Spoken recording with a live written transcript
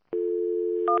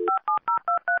Shall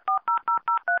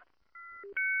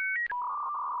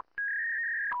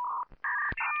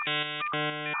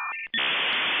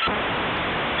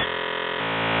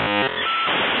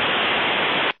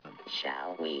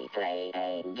we play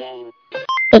a game?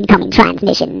 Incoming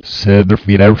transmission.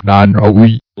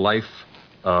 Life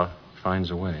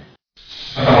finds a way.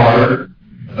 Start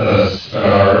the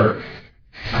Stark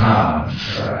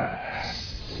Contrast.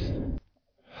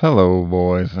 Hello,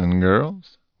 boys and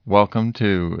girls. Welcome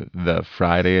to the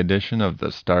Friday edition of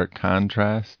the Stark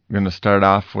Contrast. We're going to start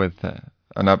off with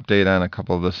an update on a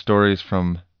couple of the stories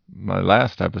from my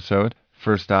last episode.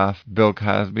 First off, Bill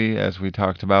Cosby, as we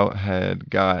talked about, had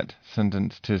got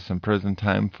sentenced to some prison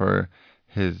time for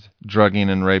his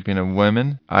drugging and raping of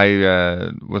women.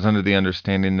 I was under the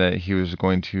understanding that he was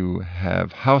going to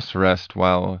have house arrest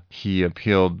while he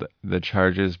appealed the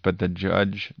charges, but the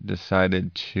judge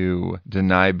decided to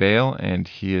deny bail, and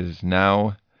he is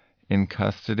now in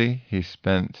custody. He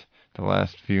spent the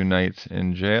last few nights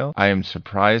in jail. I am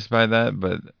surprised by that,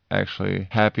 but actually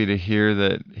happy to hear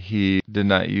that he did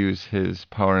not use his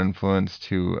power and influence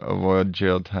to avoid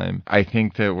jail time. I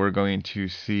think that we're going to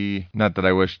see, not that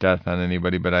I wish death on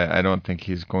anybody, but I don't think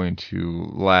he's going to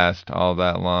last all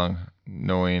that long,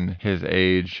 knowing his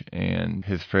age and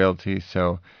his frailty.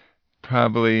 So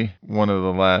probably one of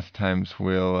the last times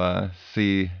we'll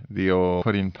see the old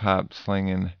pudding pop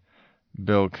slinging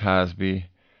Bill Cosby.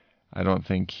 I don't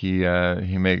think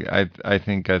I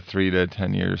think a 3 to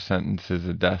 10 year sentence is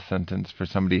a death sentence for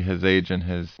somebody his age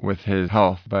and with his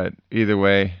health. But either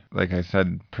way, like I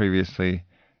said previously,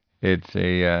 it's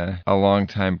a long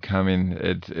time coming.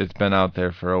 It's been out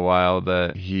there for a while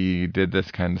that he did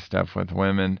this kind of stuff with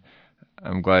women.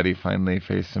 I'm glad he finally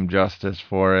faced some justice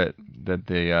for it, that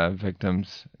the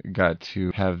victims got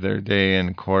to have their day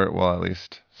in court. Well, at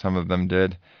least some of them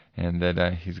did. And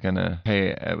that he's going to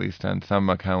pay at least on some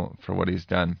account for what he's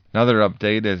done. Another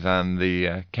update is on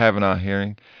the Kavanaugh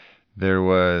hearing. There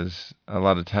was a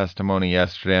lot of testimony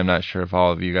yesterday. I'm not sure if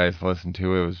all of you guys listened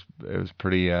to it. It was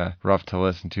pretty rough to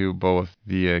listen to, both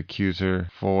the accuser,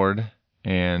 Ford,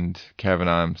 and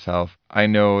Kavanaugh himself. I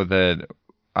know that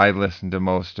I listened to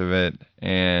most of it,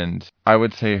 and I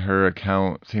would say her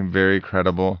account seemed very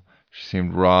credible. She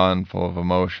seemed raw and full of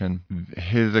emotion.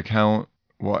 His account,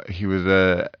 he was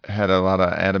had a lot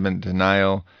of adamant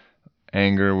denial,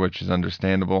 anger, which is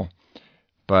understandable,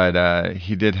 but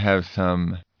he did have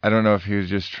some. I don't know if he was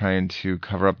just trying to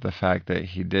cover up the fact that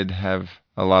he did have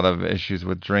a lot of issues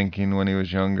with drinking when he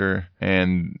was younger,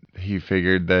 and he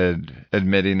figured that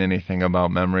admitting anything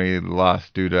about memory loss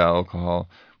due to alcohol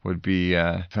would be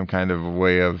some kind of a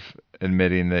way of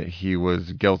admitting that he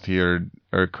was guilty or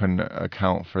couldn't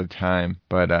account for time.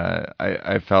 But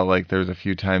I felt like there was a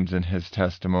few times in his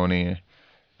testimony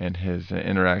and his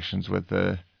interactions with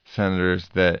the senators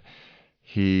that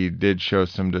he did show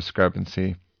some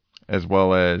discrepancy, as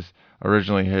well as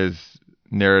originally his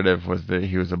narrative was that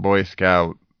he was a Boy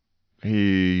Scout.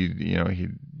 He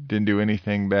didn't do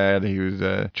anything bad. He was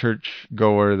a church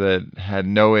goer that had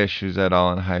no issues at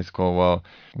all in high school. Well,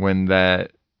 when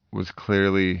that was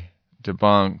clearly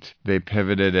debunked, they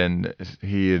pivoted, and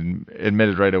he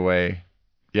admitted right away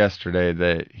yesterday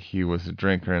that he was a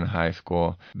drinker in high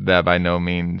school. That by no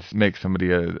means makes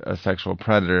somebody a sexual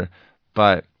predator,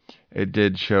 but it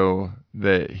did show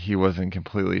that he wasn't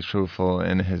completely truthful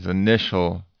in his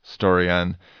initial story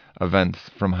on events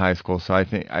from high school. So I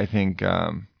think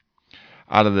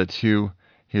out of the two,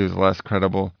 he was less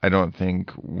credible. I don't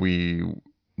think we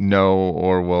know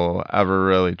or will ever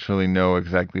really truly know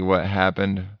exactly what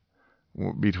happened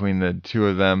between the two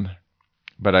of them,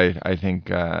 but I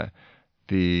think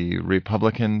the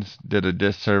Republicans did a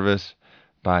disservice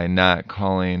by not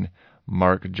calling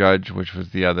Mark Judge, which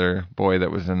was the other boy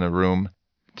that was in the room,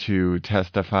 to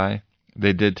testify.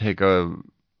 They did take a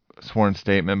sworn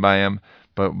statement by him,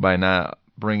 but by not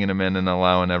bringing him in and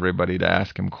allowing everybody to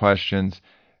ask him questions,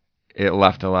 it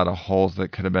left a lot of holes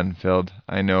that could have been filled.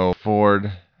 I know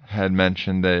Ford had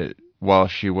mentioned that while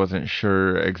she wasn't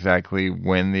sure exactly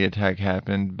when the attack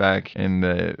happened back in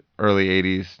the early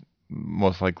 80s,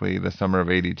 most likely the summer of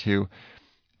 82,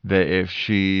 that if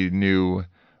she knew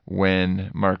when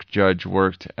Mark Judge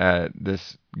worked at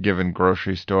this given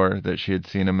grocery store that she had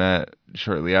seen him at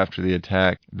shortly after the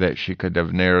attack, that she could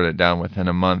have narrowed it down within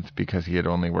a month because he had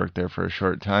only worked there for a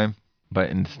short time.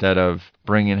 But instead of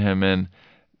bringing him in,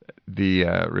 the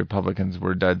Republicans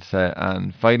were dead set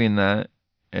on fighting that,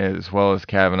 as well as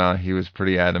Kavanaugh. He was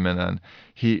pretty adamant on,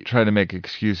 he tried to make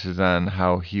excuses on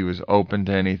how he was open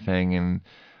to anything and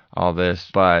all this,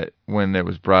 but when it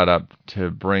was brought up to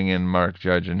bring in Mark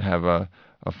Judge and have a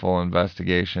a full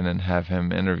investigation and have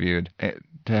him interviewed,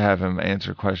 to have him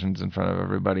answer questions in front of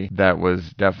everybody. That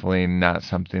was definitely not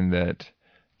something that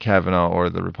Kavanaugh or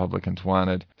the Republicans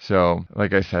wanted. So,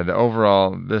 like I said,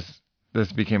 overall,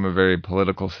 this became a very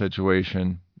political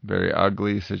situation, very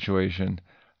ugly situation.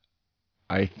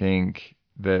 I think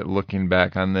that looking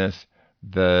back on this,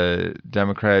 the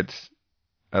Democrats,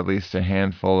 at least a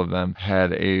handful of them,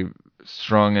 had a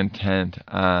strong intent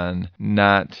on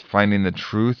not finding the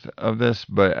truth of this,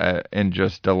 but and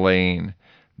just delaying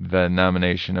the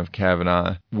nomination of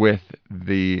Kavanaugh with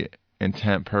the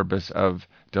intent purpose of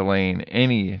delaying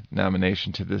any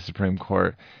nomination to the Supreme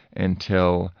Court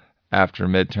until after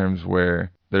midterms,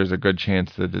 where there's a good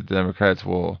chance that the Democrats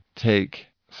will take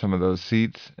some of those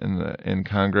seats in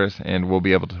Congress and will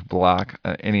be able to block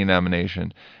any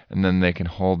nomination, and then they can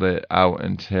hold it out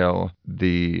until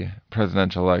the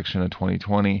presidential election of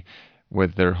 2020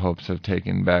 with their hopes of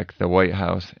taking back the White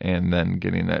House and then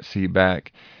getting that seat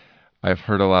back. I've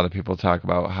heard a lot of people talk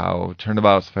about how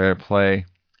turnabout's fair play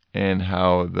and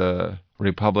how the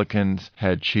Republicans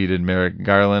had cheated Merrick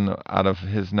Garland out of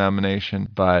his nomination,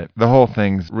 but the whole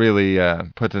thing's really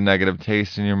puts a negative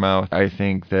taste in your mouth. I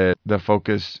think that the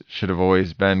focus should have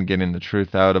always been getting the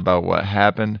truth out about what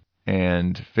happened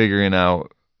and figuring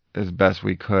out as best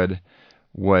we could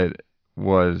what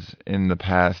was in the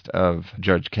past of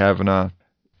Judge Kavanaugh.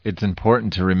 It's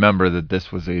important to remember that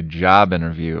this was a job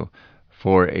interview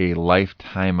for a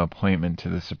lifetime appointment to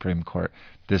the Supreme Court.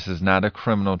 This is not a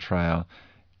criminal trial.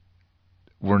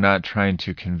 We're not trying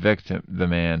to convict the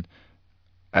man.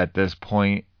 At this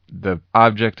point, the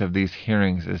object of these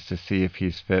hearings is to see if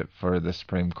he's fit for the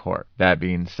Supreme Court. That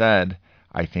being said,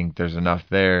 I think there's enough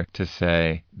there to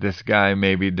say this guy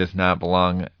maybe does not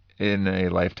belong in a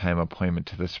lifetime appointment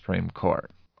to the Supreme Court.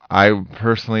 I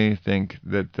personally think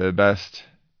that the best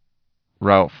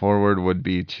route forward would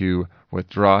be to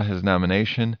withdraw his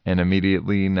nomination and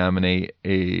immediately nominate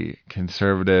a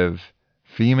conservative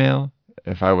female.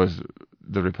 If I was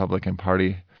the Republican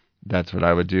Party, that's what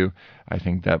I would do. I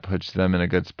think that puts them in a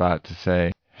good spot to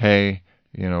say, hey,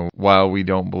 while we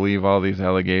don't believe all these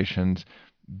allegations,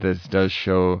 this does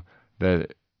show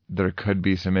that there could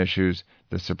be some issues.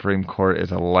 The Supreme Court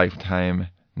is a lifetime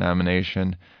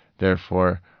nomination.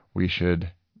 Therefore, we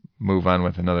should move on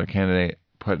with another candidate.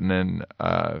 Putting in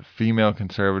a female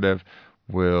conservative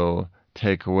will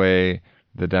take away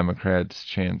the Democrats'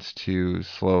 chance to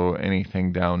slow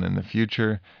anything down in the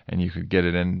future, and you could get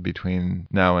it in between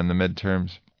now and the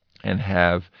midterms and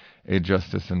have a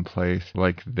justice in place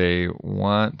like they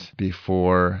want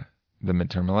before the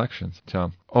midterm elections.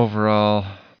 So overall,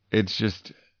 it's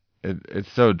just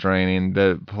it's so draining.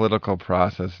 The political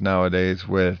process nowadays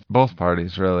with both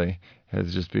parties really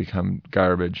has just become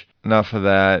garbage. Enough of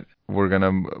that. We're going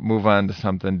to move on to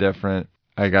something different.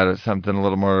 I got something a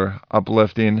little more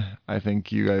uplifting. I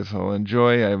think you guys will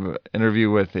enjoy. I have an interview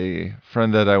with a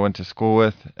friend that I went to school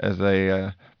with as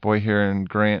a boy here in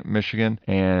Grant, Michigan,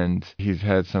 and he's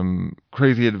had some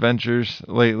crazy adventures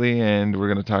lately, and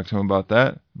we're going to talk to him about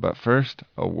that. But first,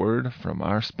 a word from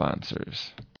our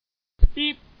sponsors.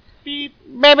 Beep, beep,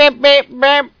 beep, beep, beep,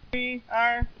 beep. We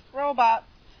are robots.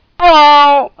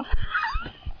 Hello!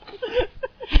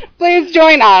 Please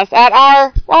join us at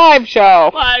our live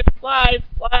show. Live.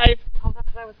 Oh,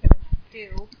 that's what I was going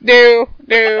to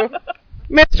do.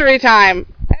 Mystery Time.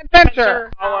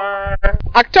 Adventure Hour.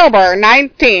 October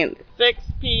 19th. 6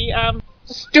 p.m.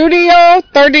 Studio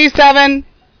 37,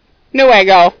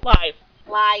 Newego. Live.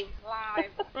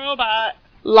 Robot.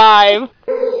 Live.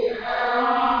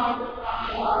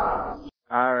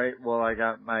 All right, well, I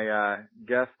got my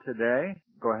guest today.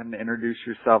 Go ahead and introduce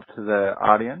yourself to the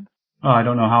audience. Oh, I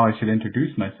don't know how I should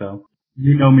introduce myself.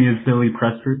 You know me as Billy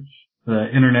Prestridge. The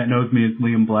internet knows me as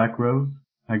Liam Blackrose.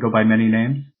 I go by many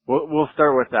names. We'll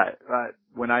start with that.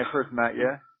 When I first met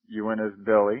you, you went as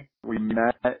Billy. We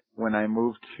met when I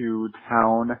moved to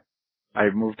town. I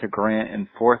moved to Grant in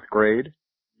 4th grade.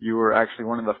 You were actually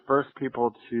one of the first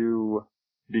people to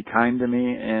be kind to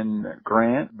me in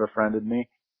Grant, befriended me.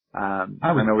 I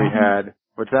know we had...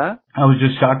 What's that? I was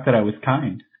just shocked that I was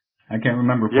kind. I can't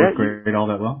remember 4th grade all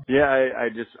that well. Yeah,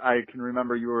 I can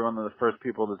remember you were one of the first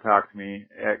people to talk to me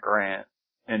at Grant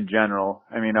in general.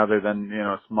 I mean, other than,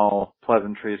 small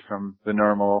pleasantries from the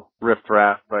normal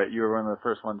riff-raff, but you were one of the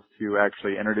first ones to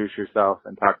actually introduce yourself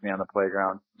and talk to me on the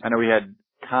playground. I know we had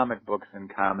comic books in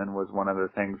common was one of the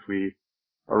things we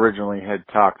originally had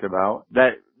talked about.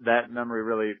 That memory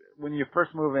really, when you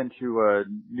first move into a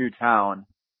new town,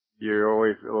 you're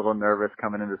always a little nervous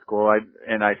coming into school.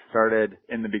 I started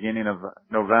in the beginning of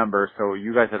November, so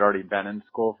you guys had already been in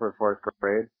school for 4th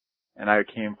grade, and I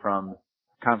came from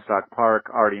Comstock Park,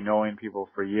 already knowing people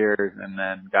for years, and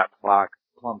then got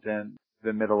plumped in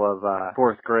the middle of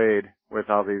fourth grade with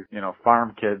all these,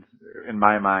 farm kids in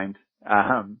my mind.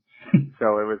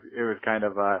 So it was kind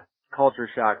of a culture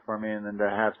shock for me, and then to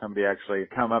have somebody actually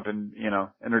come up and,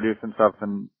 introduce himself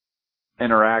and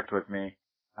interact with me,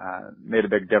 made a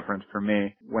big difference for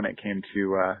me when it came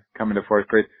to, coming to fourth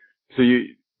grade. So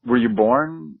were you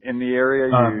born in the area?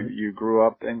 You grew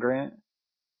up in Grant?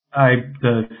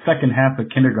 The second half of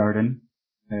kindergarten,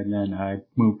 and then I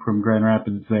moved from Grand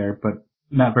Rapids there, but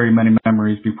not very many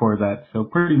memories before that, so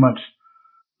pretty much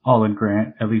all in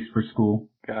Grant, at least for school.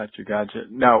 Gotcha.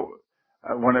 Now,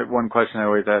 one question I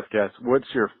always ask guests, what's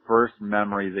your first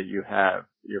memory that you have,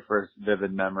 your first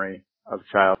vivid memory of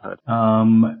childhood?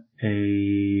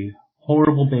 A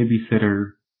horrible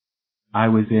babysitter. I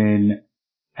was in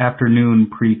afternoon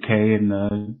pre-K, and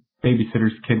the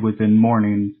babysitter's kid was in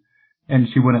mornings, and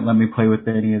she wouldn't let me play with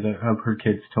any of her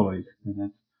kids' toys. And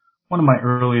that's one of my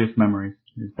earliest memories,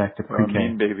 is back to pre-K.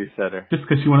 Mean babysitter. Just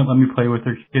because she wouldn't let me play with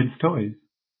her kids' toys.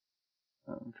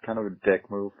 It's kind of a dick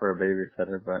move for a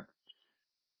babysitter, but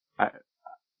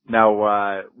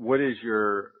now, what is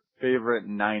your favorite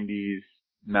 90s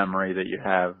memory that you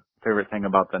have? Favorite thing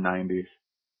about the 90s?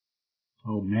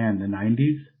 Oh man, the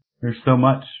 90s? There's so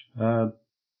much.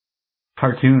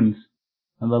 Cartoons.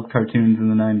 I love cartoons in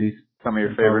the 90s. Some of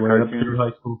your favorite cartoons? Up through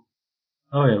high school.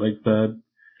 Oh yeah, like the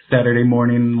Saturday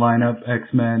morning lineup,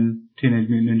 X-Men, Teenage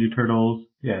Mutant Ninja Turtles.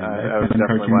 Yeah, I was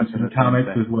definitely watching the comics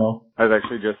as well. I was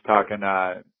actually just talking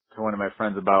to one of my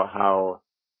friends about how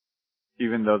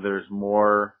even though there's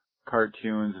more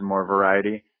cartoons and more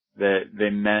variety, that they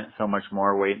meant so much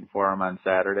more waiting for them on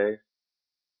Saturdays.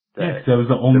 Yeah, because that was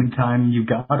the only time you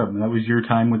got them. That was your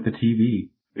time with the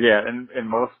TV. Yeah, and in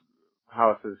most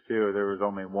houses too, there was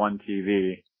only one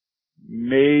TV.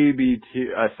 Maybe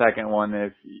a second one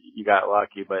if you got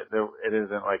lucky, but it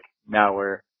isn't like now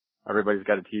where everybody's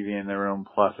got a TV in their room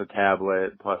plus a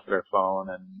tablet plus their phone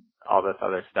and all this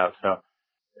other stuff. So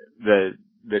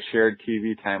the shared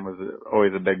TV time was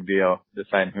always a big deal,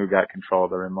 deciding who got control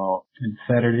of the remote. And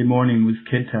Saturday morning was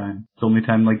kid time. It's the only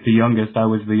time, like the youngest, I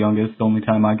was the youngest, the only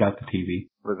time I got the TV.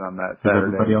 Was on that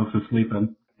Saturday. Everybody else was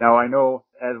sleeping. Now I know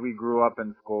as we grew up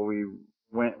in school, we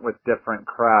went with different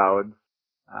crowds.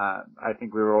 I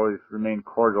think we were always remained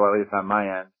cordial, at least on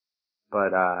my end.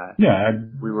 But,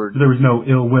 there was no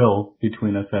ill will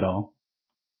between us at all.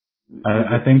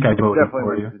 I think I voted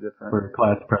for you for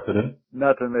class president.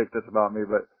 Not to make this about me,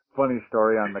 but funny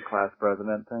story on the class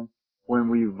president thing. When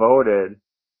we voted,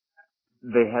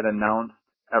 they had announced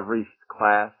every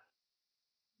class,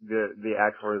 the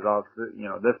actual results.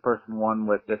 This person won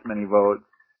with this many votes,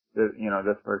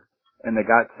 this person. And they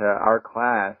got to our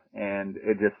class and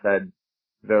it just said,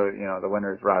 the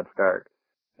winner is Rod Stark.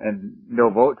 And no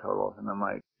vote totals. And I'm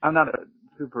like, I'm not a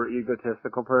super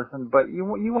egotistical person, but you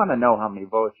want to know how many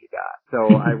votes you got.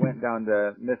 So I went down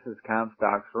to Mrs.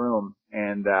 Comstock's room,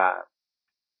 and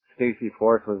Stacy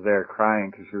Force was there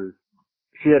crying because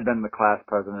she had been the class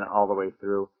president all the way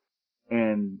through,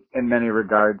 and in many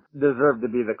regards deserved to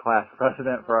be the class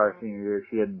president for our senior year.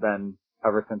 She had been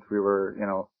ever since we were,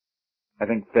 I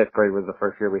think 5th grade was the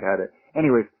first year we had it.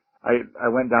 Anyways, I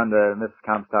went down to Mrs.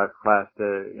 Comstock's class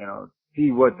to, see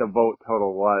what the vote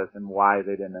total was and why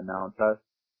they didn't announce us.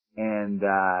 And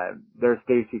there's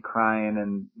Stacy crying,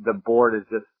 and the board is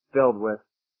just filled with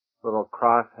little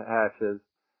cross hashes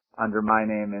under my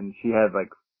name, and she had like,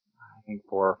 I think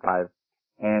 4 or 5.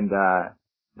 And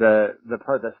the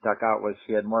part that stuck out was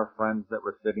she had more friends that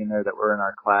were sitting there that were in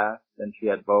our class than she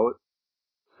had votes.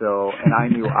 So, and I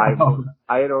knew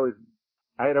I had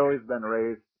always been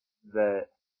raised that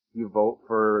you vote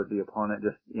for the opponent,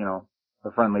 just,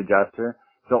 a friendly gesture.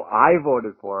 So I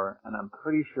voted for her, and I'm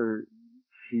pretty sure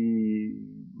she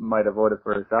might have voted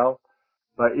for herself.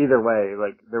 But either way,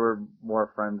 like, there were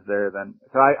more friends there than,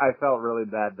 so I felt really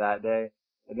bad that day.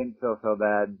 I didn't feel so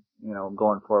bad,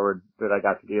 going forward that I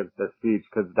got to give this speech,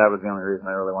 because that was the only reason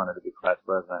I really wanted to be class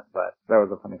president. But that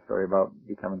was a funny story about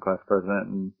becoming class president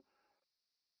and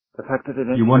the fact that it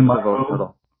didn't won my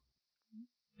vote.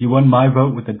 You won my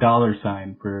vote with a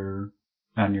 $sign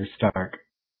on your Stark.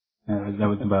 That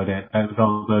was about it. That was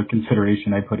all the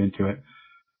consideration I put into it.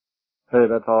 Hey,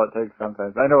 that's all it takes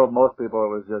sometimes. I know most people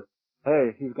it was just,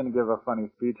 hey, he's going to give a funny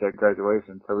speech at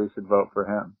graduation, so we should vote for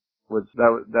him. Which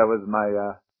that was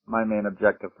my main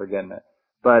objective for getting it.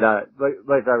 But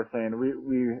like I was saying,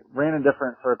 we ran in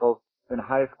different circles in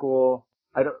high school.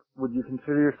 Would you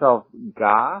consider yourself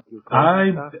goth?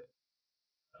 I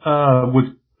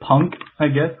was punk, I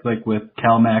guess, like with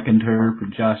Cal McIntyre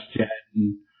and Josh Jett,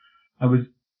 and I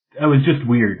was just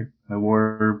weird. I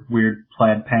wore weird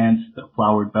plaid pants, the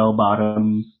flowered bell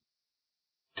bottoms,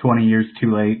 20 years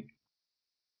too late.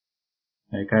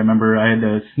 Like, I remember I had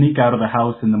to sneak out of the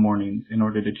house in the mornings in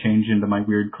order to change into my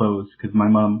weird clothes because my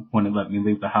mom wouldn't let me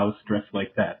leave the house dressed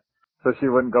like that. So she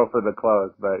wouldn't go for the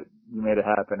clothes, but you made it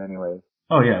happen anyways.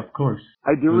 Oh yeah, of course.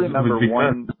 I do remember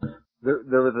one,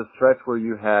 there was a stretch where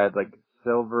you had like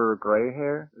silver gray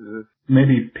hair.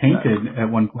 Maybe painted at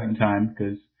one point in time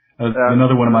because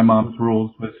another one of my mom's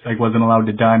rules was I wasn't allowed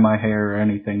to dye my hair or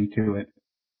anything to it.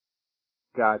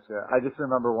 Gotcha. I just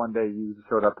remember one day you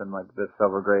showed up in like this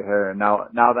silver gray hair, and now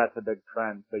that's a big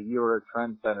trend. So you were a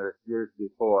trendsetter years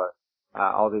before.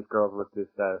 All these girls with this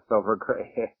silver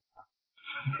gray hair.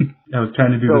 I was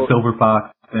trying to do the silver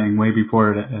fox thing way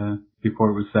before it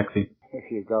was sexy. There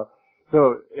you go.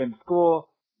 So in school,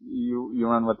 you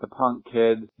run with the punk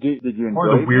kids. Did you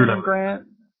enjoy being in Grant?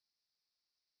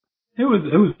 It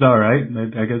was all right.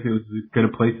 I guess it was as good a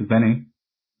place as any.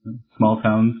 Small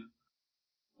towns.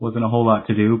 Wasn't a whole lot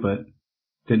to do, but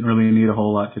didn't really need a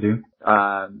whole lot to do.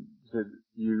 So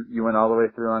you went all the way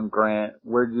through on Grant.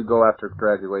 Where did you go after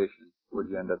graduation? What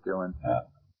did you end up doing?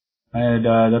 I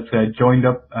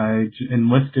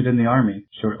enlisted in the Army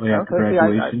shortly after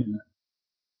graduation.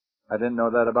 I didn't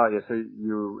know that about you. So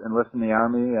you enlisted in the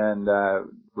Army, and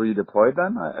were you deployed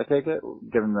then? I take it,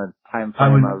 given the time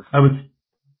frame I was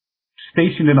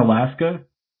stationed in Alaska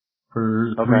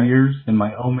for 3 years, and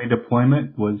my only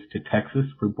deployment was to Texas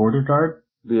for border guard.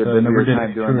 Be a busier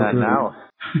time doing that now.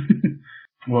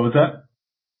 What was that?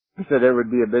 I said it would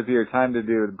be a busier time to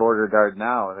do border guard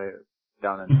now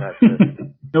down in Texas.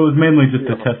 It was mainly just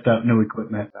to test out new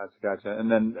equipment. Gotcha.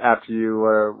 And then after you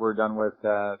were done with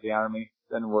the Army,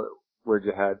 then where'd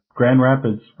you head? Grand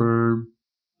Rapids for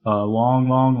a long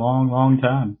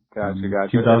time. Gotcha.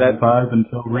 2005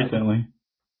 until recently.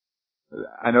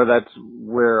 I know that's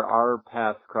where our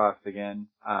paths crossed again.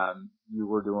 You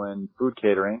were doing food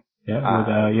catering.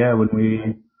 Yeah,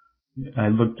 when I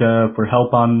looked for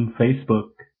help on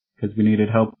Facebook because we needed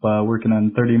help working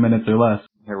on 30 minutes or less.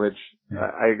 Which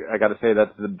I got to say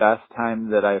that's the best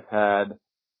time that I've had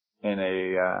in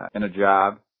a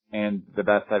job and the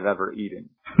best I've ever eaten.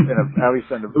 At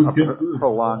least in a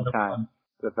prolonged time.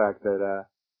 The fact that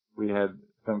we had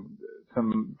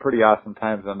some pretty awesome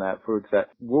times on that food set.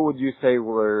 What would you say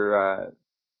was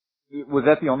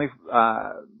that the only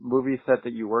movie set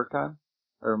that you worked on,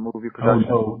 or movie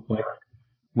production? Oh no! Like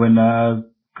when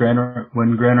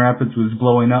Grand Rapids was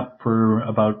blowing up for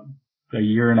about a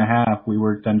year and a half, we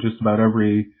worked on just about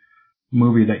every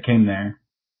movie that came there.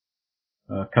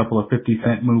 A couple of 50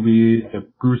 Cent movies, a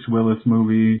Bruce Willis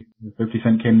movie. 50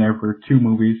 Cent came there for 2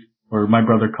 movies, or my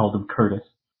brother called him Curtis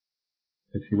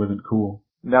because he wasn't cool.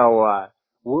 Now,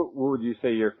 what would you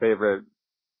say your favorite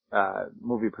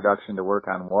movie production to work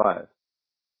on was?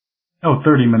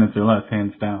 30 minutes or less,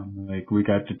 hands down. Like, we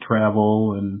got to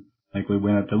travel, and like we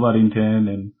went up to Ludington,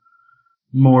 and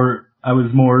I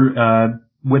was more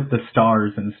with the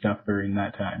stars and stuff during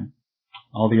that time.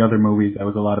 All the other movies, I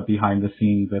was a lot of behind the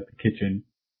scenes at the kitchen,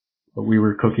 but we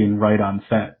were cooking right on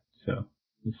set, so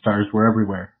the stars were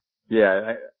everywhere.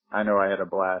 Yeah, I know I had a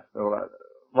blast. A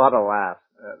lot of laughs,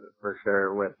 for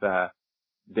sure, with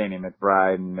Danny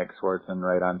McBride and Nick Swartzen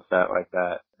right on set like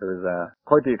that. It was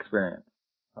quite the experience.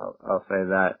 I'll say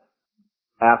that.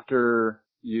 After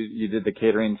you did the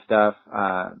catering stuff,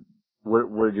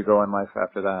 where did you go in life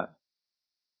after that?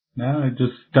 No, I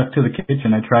just stuck to the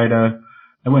kitchen.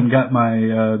 I went and got my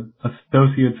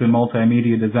associates in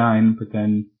multimedia design, but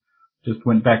then just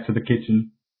went back to the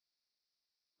kitchen.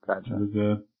 Gotcha.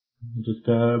 It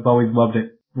was I've always loved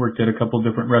it. Worked at a couple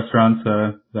different restaurants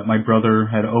that my brother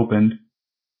had opened,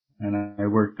 and I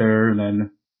worked there. And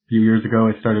then a few years ago,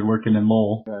 I started working in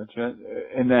Lowell. Gotcha.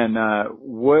 And then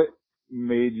what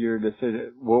made your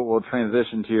decision? We'll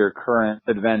transition to your current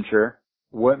adventure.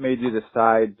 What made you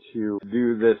decide to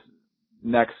do this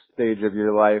next stage of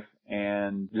your life?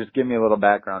 And just give me a little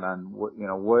background on what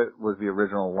was the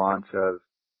original launch of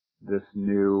this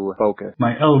new focus?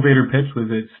 My elevator pitch was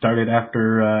it started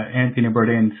after Anthony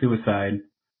Bourdain's suicide.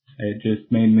 It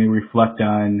just made me reflect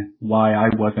on why I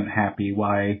wasn't happy,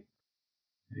 why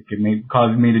it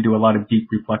caused me to do a lot of deep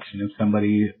reflection. If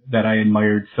somebody that I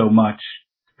admired so much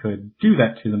could do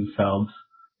that to themselves,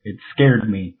 it scared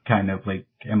me, kind of like,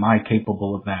 am I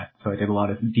capable of that? So I did a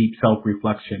lot of deep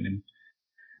self-reflection and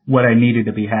what I needed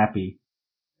to be happy.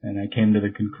 And I came to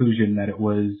the conclusion that it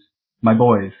was my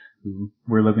boys who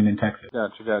were living in Texas.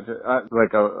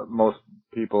 Gotcha. Most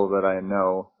people that I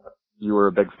know, you were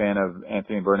a big fan of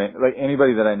Anthony Bourdain. Like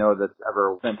anybody that I know that's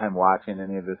ever spent time watching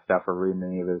any of his stuff or reading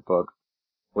any of his books,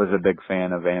 was a big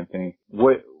fan of Anthony.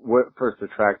 What first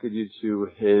attracted you to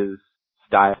his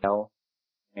style?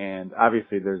 And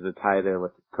obviously there's a tie there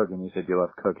with cooking. You said you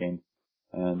love cooking.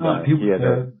 And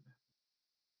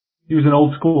he was an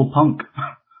old school punk.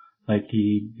 Like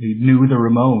he knew the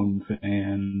Ramones,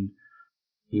 and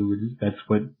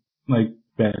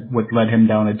what led him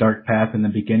down a dark path in the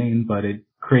beginning, but it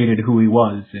created who he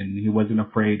was, and he wasn't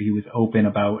afraid. He was open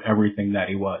about everything that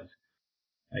he was.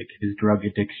 Like his drug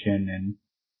addiction and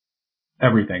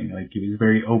everything. Like he was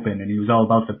very open, and he was all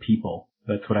about the people.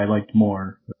 That's what I liked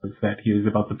more, was that he was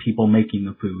about the people making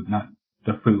the food, not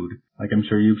the food. Like I'm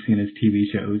sure you've seen his TV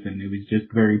shows, and it was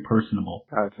just very personable.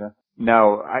 Gotcha.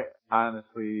 No, I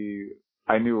honestly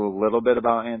knew a little bit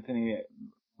about Anthony.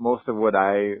 Most of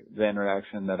the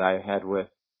interaction that I had with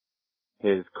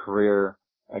his career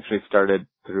actually started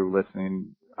through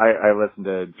listening. I listened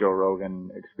to Joe Rogan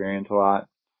Experience a lot,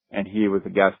 and he was a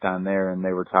guest on there, and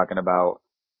they were talking about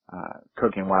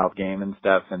cooking wild game and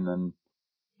stuff, and then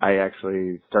I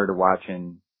actually started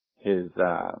watching his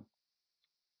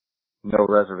No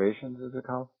Reservations, is it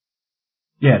called?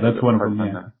 Yeah, that's one of them.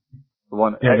 Yeah.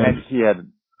 And he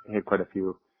had quite a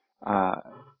few.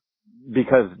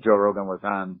 Because Joe Rogan was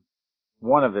on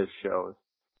one of his shows,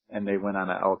 and they went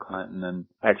on an elk hunt and then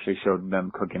actually showed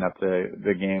them cooking up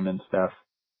the game and stuff.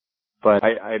 But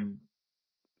I'd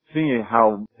seen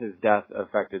how his death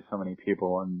affected so many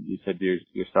people, and you said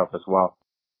yourself as well.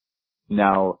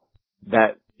 Now,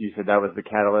 you said that was the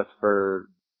catalyst for,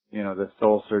 the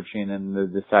soul searching and the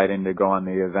deciding to go on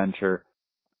the adventure.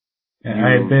 And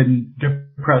I had been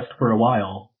depressed for a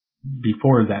while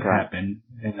before that happened,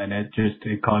 and then it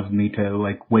caused me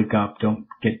to wake up, don't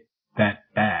get that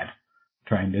bad,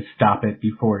 trying to stop it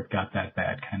before it got that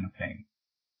bad kind of thing.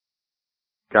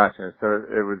 Gotcha. So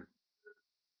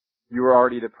you were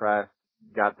already depressed,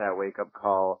 got that wake up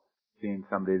call, seeing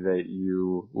somebody that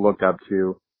you looked up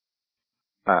to,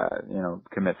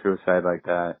 commit suicide like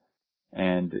that,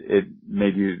 and it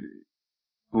made you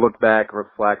look back,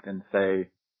 reflect, and say,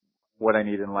 what I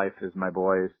need in life is my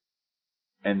boys.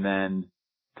 And then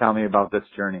tell me about this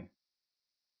journey.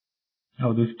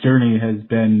 Oh, this journey has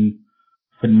been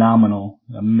phenomenal,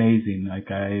 amazing.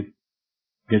 I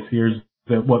guess here's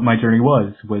what my journey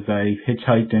was I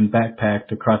hitchhiked and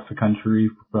backpacked across the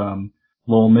country from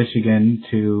Lowell, Michigan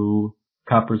to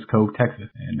Coppers Cove, Texas.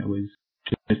 And it was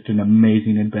just an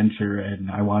amazing adventure. And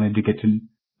I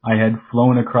had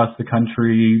flown across the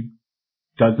country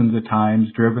dozens of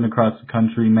times, driven across the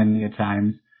country many a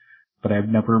times, but I've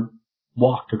never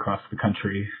walked across the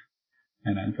country.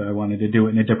 And so I wanted to do it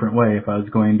in a different way. If I was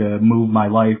going to move my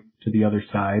life to the other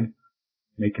side,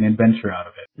 make an adventure out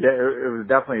of it. Yeah, it was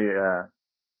definitely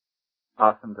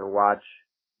awesome to watch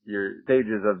your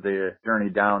stages of the journey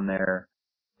down there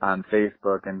on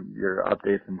Facebook and your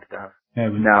updates and stuff. Yeah,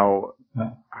 now,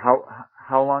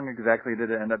 how long exactly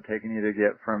did it end up taking you to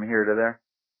get from here to there?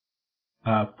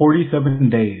 47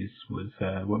 days was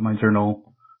what my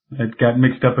journal. It got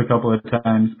mixed up a couple of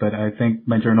times, but I think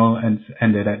my journal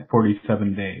ended at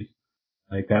 47 days.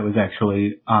 That was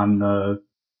actually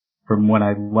from when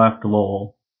I left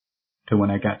Lowell to when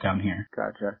I got down here.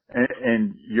 Gotcha.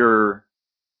 And your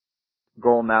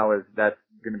goal now is that's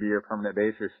going to be your permanent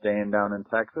base? You're staying down in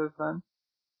Texas then?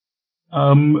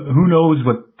 Who knows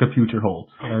what the future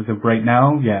holds. As of right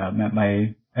now, yeah, I'm at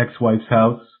my ex-wife's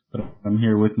house, but I'm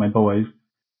here with my boys,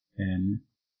 and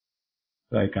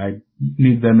I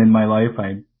need them in my life.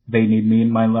 They need me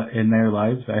in their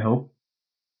lives, I hope.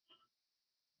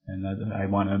 And I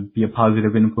want to be a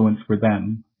positive influence for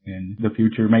them. And the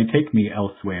future may take me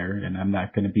elsewhere, and I'm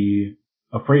not going to be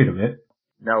afraid of it.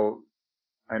 Now,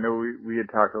 I know we had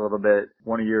talked a little bit.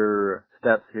 One of your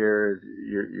steps here is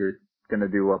you're going to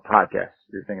do a podcast.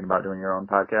 You're thinking about doing your own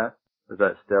podcast. Is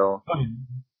that still?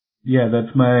 Yeah,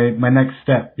 that's my next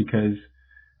step, because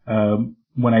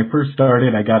when I first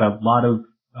started, I got a lot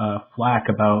of flack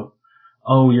about,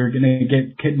 oh, you're going to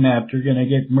get kidnapped, you're going to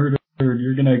get murdered,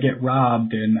 you're going to get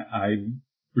robbed, and I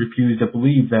refused to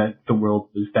believe that the world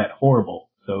was that horrible.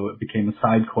 So it became a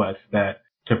side quest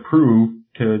to prove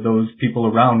to those people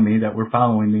around me that were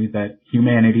following me that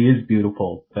humanity is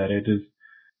beautiful, that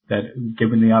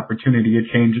given the opportunity,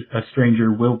 a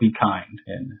stranger will be kind.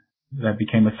 And that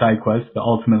became a side quest that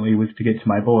ultimately was to get to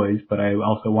my boys, but I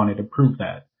also wanted to prove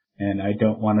that. And I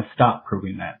don't want to stop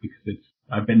proving that, because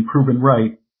I've been proven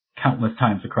right countless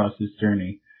times across this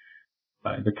journey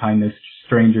by the kindness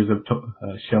strangers have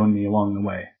shown me along the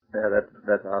way. Yeah,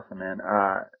 that's awesome, man.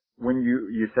 When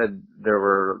you said there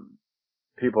were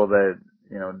people that,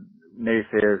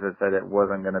 naysayers that said it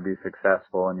wasn't going to be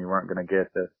successful and you weren't going to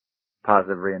get this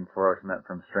positive reinforcement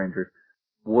from strangers,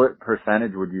 what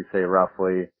percentage would you say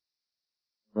roughly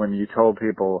when you told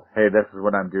people, hey, this is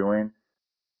what I'm doing,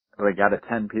 like out of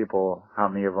 10 people, how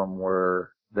many of them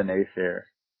were the naysayers?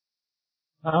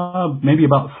 Maybe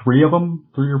about 3 of them,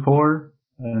 3 or 4,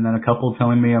 and then a couple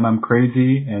telling me I'm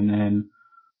crazy, and then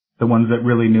the ones that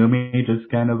really knew me just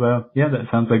kind of, yeah,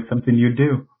 that sounds like something you'd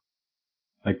do.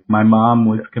 Like, my mom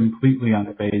was completely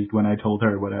unfazed when I told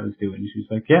her what I was doing. She's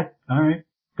like, yeah, alright,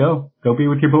 go be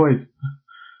with your boys.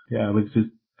 Yeah,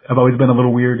 I've always been a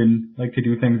little weird and like to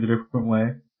do things a different way.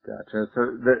 Gotcha.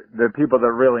 So the people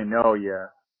that really know you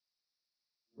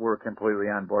were completely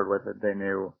on board with it. They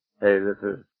knew, hey, this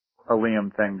is a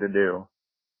Liam thing to do.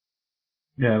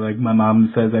 Yeah, like my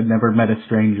mom says, I've never met a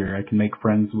stranger. I can make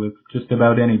friends with just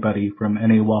about anybody from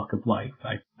any walk of life.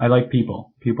 I like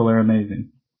people. People are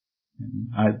amazing.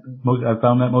 I've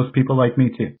found that most people like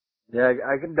me too. Yeah,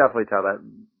 I can definitely tell that.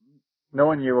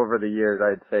 Knowing you over the years,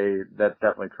 I'd say that's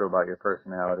definitely true about your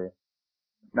personality.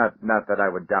 Not that I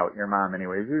would doubt your mom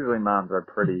anyways. Usually moms are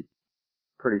pretty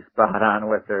spot on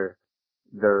with their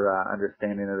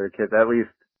understanding of their kids, at least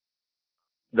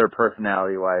their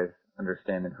personality-wise,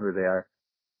 understanding who they are.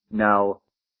 Now,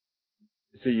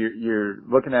 so you're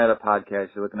looking at a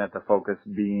podcast, you're looking at the focus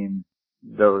being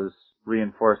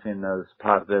reinforcing those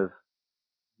positive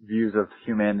views of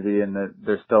humanity and that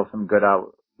there's still some good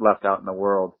left out in the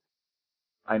world.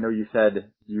 I know you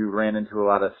said you ran into a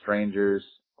lot of strangers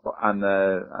on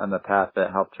the path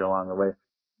that helped you along the way.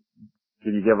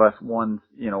 Can you give us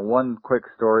one quick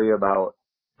story about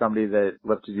somebody that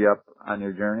lifted you up on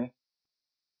your journey?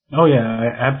 Oh yeah,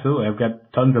 absolutely. I've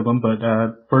got tons of them, but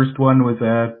first one was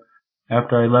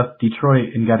after I left Detroit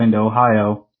and got into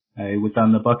Ohio. I was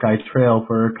on the Buckeye Trail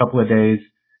for a couple of days,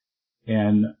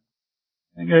 and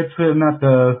it's not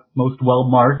the most well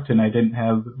marked, and I didn't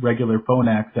have regular phone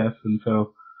access, and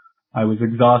so I was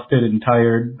exhausted and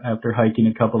tired after hiking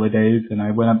a couple of days, and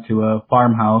I went up to a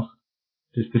farmhouse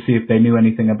just to see if they knew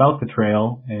anything about the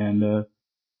trail, and a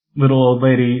little old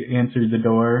lady answered the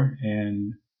door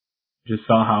and just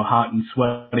saw how hot and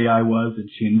sweaty I was, and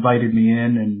she invited me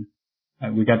in,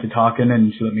 and we got to talking,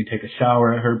 and she let me take a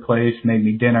shower at her place, made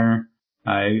me dinner.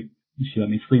 She let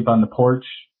me sleep on the porch.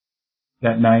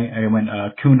 That night I went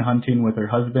coon hunting with her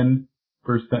husband.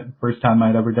 First time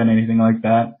I'd ever done anything like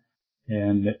that.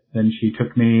 And then she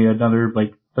took me another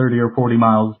 30 or 40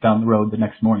 miles down the road the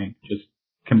next morning, just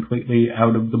completely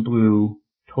out of the blue,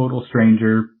 total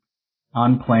stranger,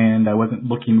 unplanned. I wasn't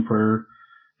looking for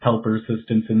help or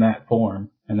assistance in that form.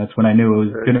 And that's when I knew it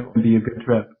was going to be a good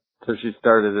trip. So she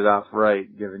started it off right,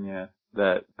 giving you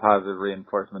that positive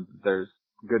reinforcement that there's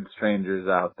good strangers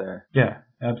out there. Yeah,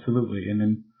 absolutely. And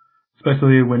then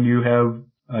especially when you have,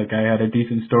 I had a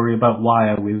decent story about why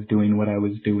I was doing what I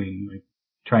was doing,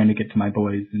 trying to get to my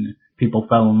boys, and people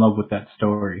fell in love with that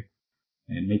story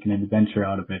and making an adventure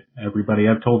out of it. Everybody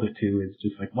I've told it to is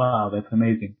just like, wow, that's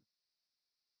amazing.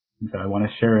 And so I want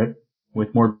to share it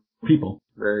with more people.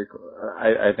 Very cool.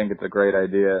 I think it's a great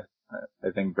idea.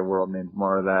 I think the world needs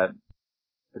more of that,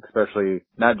 especially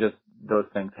not just those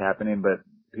things happening, but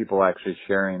people actually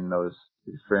sharing those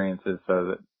experiences so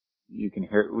that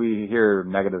we hear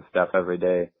negative stuff every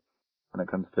day when it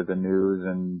comes to the news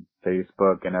and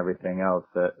Facebook and everything else.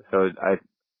 So I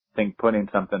think putting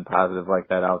something positive like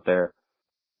that out there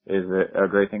is a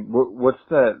great thing. What's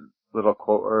that little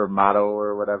quote or motto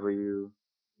or whatever you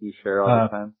share all the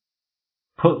time?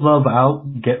 Put love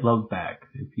out, get love back.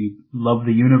 If you love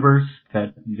the universe,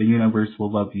 that the universe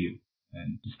will love you.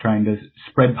 And just trying to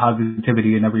spread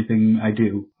positivity in everything I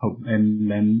do.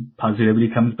 And then positivity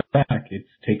comes back. It's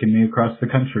taken me across the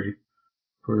country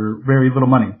for very little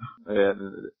money. Yeah,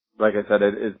 like I said,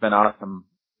 it's been awesome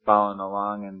following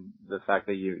along, and the fact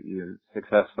that you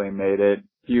successfully made it.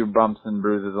 A few bumps and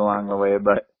bruises along the way,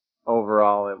 but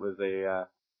overall it was a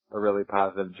really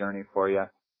positive journey for you.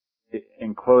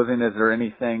 In closing, is there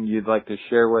anything you'd like to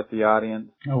share with the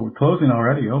audience? Oh, we're closing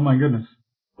already. Oh my goodness.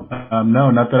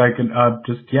 No, not that I can,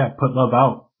 put love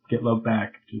out, get love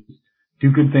back. Just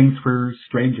do good things for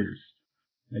strangers.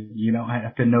 You don't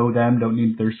have to know them, don't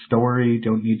need their story,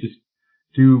 don't need just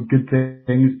do good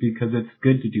things because it's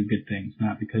good to do good things,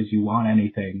 not because you want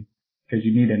anything, because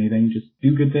you need anything, just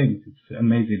do good things. It's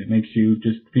amazing. It makes you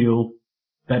just feel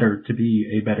better to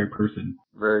be a better person.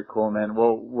 Very cool, man.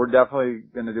 Well, we're definitely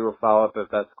going to do a follow-up if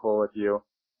that's cool with you.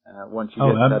 Once you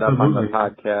get set up on the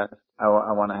podcast, I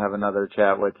want to have another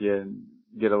chat with you and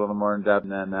get a little more in depth.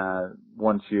 And then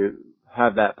once you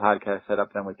have that podcast set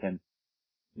up, then we can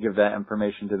give that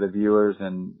information to the viewers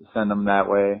and send them that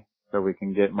way so we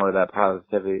can get more of that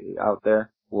positivity out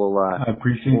there. I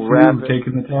appreciate you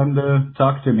taking the time to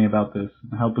talk to me about this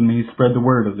and helping me spread the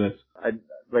word of this.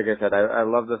 like I said, I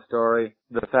love the story.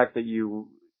 The fact that you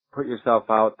put yourself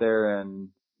out there and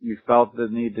you felt the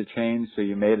need to change, so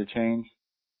you made a change.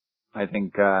 I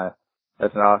think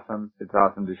that's awesome. It's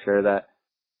awesome to share that.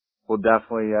 We'll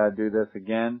definitely do this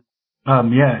again.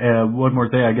 One more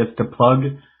thing, I guess, to plug.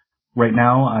 Right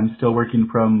now, I'm still working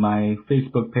from my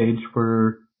Facebook page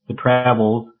for the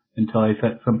travels until I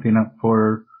set something up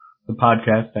for the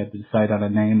podcast. I have to decide on a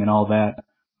name and all that.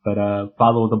 But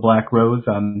follow The Black Rose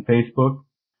on Facebook.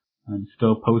 I'm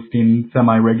still posting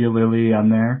semi-regularly on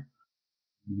there.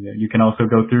 You can also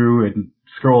go through and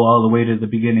scroll all the way to the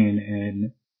beginning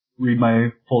and read my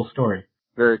full story.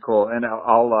 Very cool. And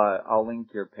I'll link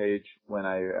your page when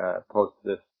I post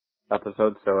this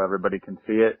episode so everybody can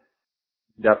see it.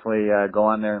 Definitely go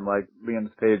on there and like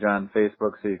Liam's page on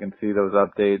Facebook so you can see those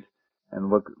updates and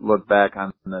look back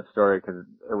on the story, because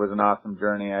it was an awesome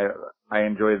journey. I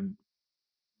enjoyed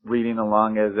reading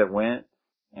along as it went,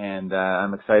 and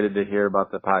I'm excited to hear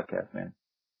about the podcast, man.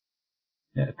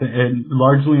 Yeah, and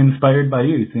largely inspired by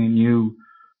you, seeing you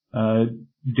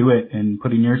do it and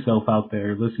putting yourself out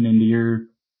there, listening to your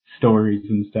stories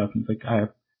and stuff. And it's like,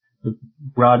 if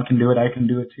Rod can do it, I can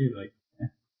do it too. Like,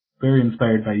 very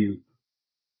inspired by you.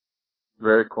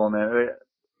 Very cool, man.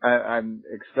 I'm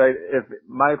excited. If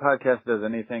my podcast does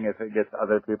anything, if it gets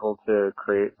other people to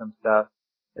create some stuff,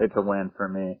 it's a win for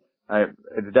me.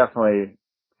 It's definitely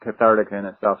cathartic in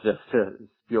itself just to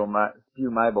spew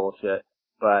my bullshit.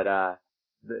 But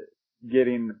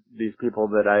getting these people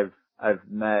that I've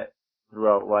met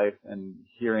throughout life and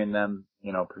hearing them,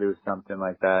 produce something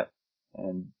like that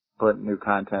and put new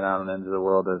content out into the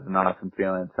world is an awesome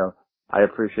feeling. So I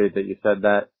appreciate that you said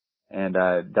that, and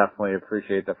definitely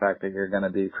appreciate the fact that you're going to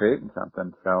be creating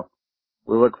something. So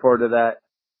we look forward to that.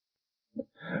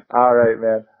 All right,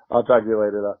 man. I'll talk to you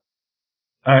later, though.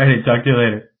 All right, talk to you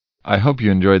later. I hope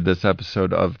you enjoyed this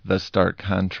episode of The Stark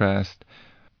Contrast.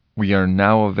 We are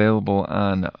now available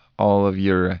on all of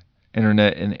your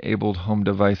internet-enabled home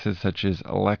devices such as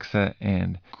Alexa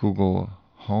and Google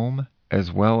Home,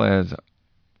 as well as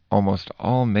almost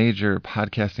all major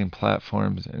podcasting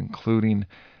platforms, including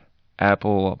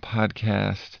Apple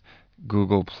Podcast,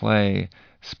 Google Play,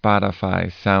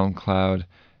 Spotify, SoundCloud,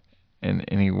 and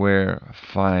anywhere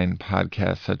fine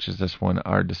podcasts such as this one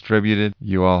are distributed.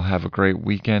 You all have a great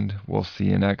weekend. We'll see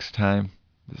you next time.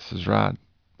 This is Rod.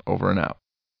 Over and out.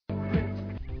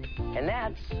 And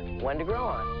that's when to grow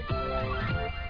on.